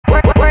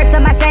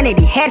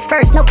sanity, head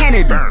first, no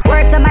Kennedy.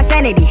 Word to my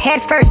sanity,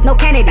 head first, no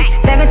Kennedy.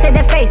 7 to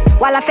the face,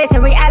 while I'm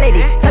facing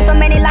reality. Took so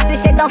many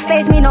losses, shit don't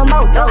faze me no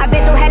more. I've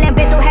been through hell and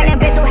been through hell and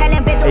been through hell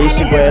and been through hell. Hey, it's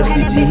your boy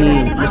LCG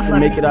Heen. Just to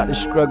make it out the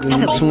struggle,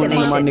 you tuned in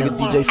with my nigga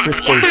DJ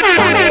Frisco.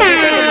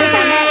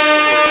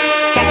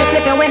 Catch you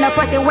slipping when the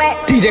pussy wet.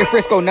 DJ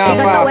Frisco now. She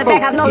gon' throw it back,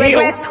 have no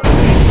regrets.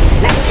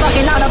 Like we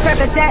fucking on a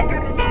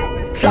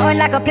Percocet. Floating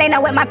like a plane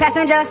out with my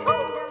passengers.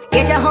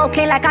 Get your hoe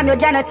clean like I'm your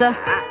janitor.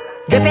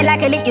 Dripping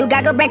like a leak, you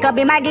got good break up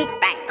in my geek.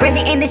 Crazy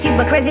in the sheets,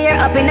 but crazier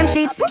up in them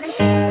sheets.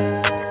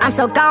 I'm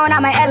so gone,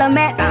 I'm an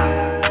element.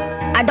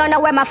 I don't know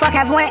where my fuck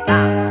have went.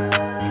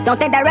 Don't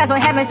think that rest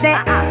was heaven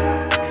sent.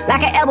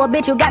 Like an elbow,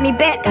 bitch, you got me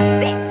bent.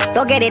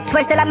 Don't get it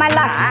twisted like my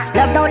locks.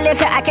 Love don't live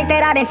here, I kick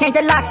that out and change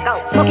the locks.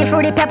 Smoking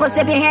fruity pebbles,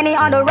 sipping Henny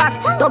on the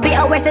rocks. Don't be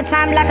a waste of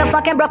time like a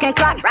fucking broken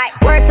clock.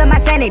 Word to my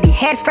sanity,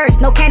 head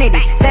first, no Kennedy.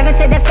 7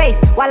 to the face,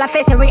 while I'm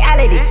facing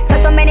reality.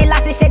 Took so many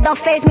losses, shit don't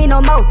faze me no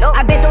more.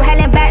 I've been through hell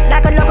and back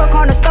like a local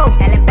corner store.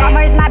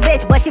 Farmer is my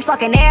bitch, but she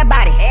fucking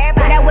everybody.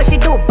 Good at what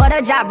she do, but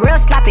her job real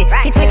sloppy.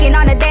 She tweaking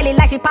on the daily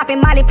like she popping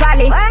Molly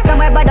probably.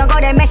 Somewhere but don't go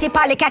there, man, she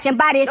probably catching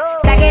bodies.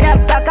 Stack it up,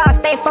 duck off,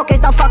 stay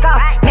focused, don't fuck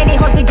off. Maybe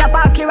hoes be jump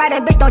offs, key right,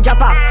 bitch, don't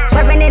jump off.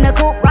 Swerving in the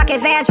coupe, rocking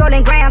Vans,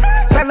 rolling grams.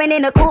 Swerving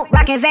in the coupe,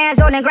 rocking Vans,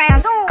 rolling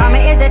grams. Karma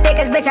is the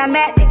thickest bitch I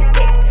met.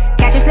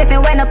 Catch you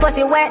slipping when the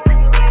pussy wet.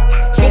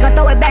 She gon'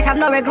 throw it back, have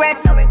no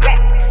regrets.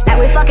 Like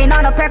we fucking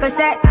on a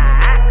Percocet.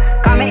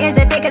 Karma is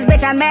the thickest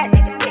bitch I met.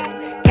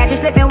 Catch you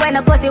slipping when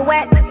the pussy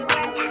wet.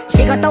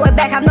 She gon' throw it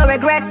back, have no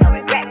regrets.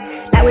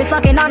 Like we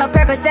fucking on a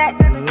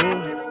Percocet.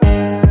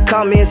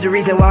 Karma is the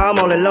reason why I'm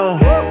all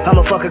alone. I'm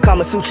a fucker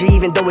Kama Sutra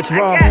even though it's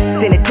wrong.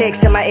 Send a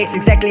text to my ex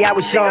exactly how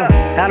it's shown.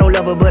 I don't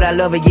love her but I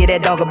love her, yeah,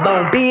 that dog a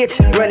bone. Bitch,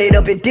 run it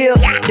up and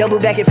dip. Double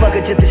back and fuck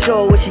her just to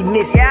show her what she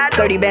missed.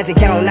 30 bands and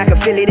count, I can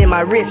feel it in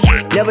my wrist.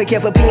 Never care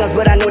for peons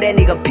but I know that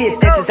nigga pissed.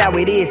 That's just how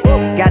it is.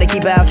 Gotta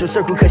keep her out your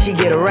circle cause she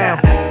get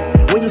around.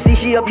 When you see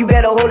she up, you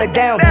better hold her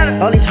down.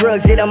 All these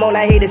drugs that I'm on,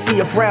 I hate to see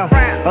her frown.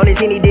 All this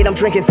Henny that I'm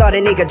drinking, thought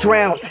a nigga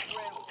drowned.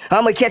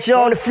 I'ma catch her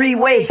on the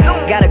freeway.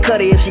 Gotta cut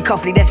her if she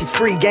costly, that's just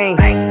free game.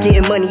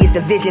 Getting money is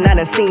the vision, I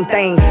done seen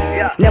things.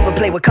 Never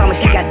play with Karma,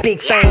 she got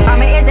big fame.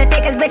 Karma is the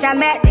thickest bitch I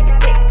met.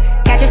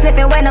 Catch you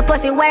slipping when the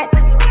pussy wet.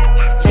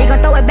 She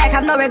gon' throw it back,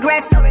 have no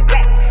regrets.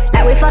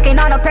 Like we fucking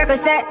on a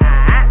Percocet.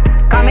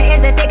 Karma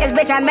is the thickest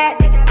bitch I met.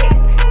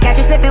 Catch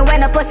you slipping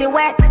when the pussy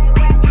wet.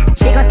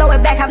 She gon' throw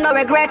it back, have no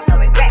regrets.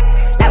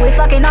 Like we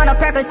fucking on a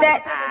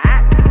Percocet.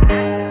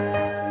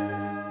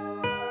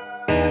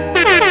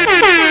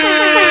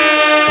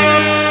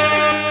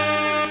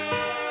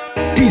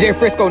 DJ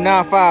Frisco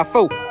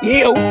 954.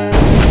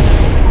 Yeah.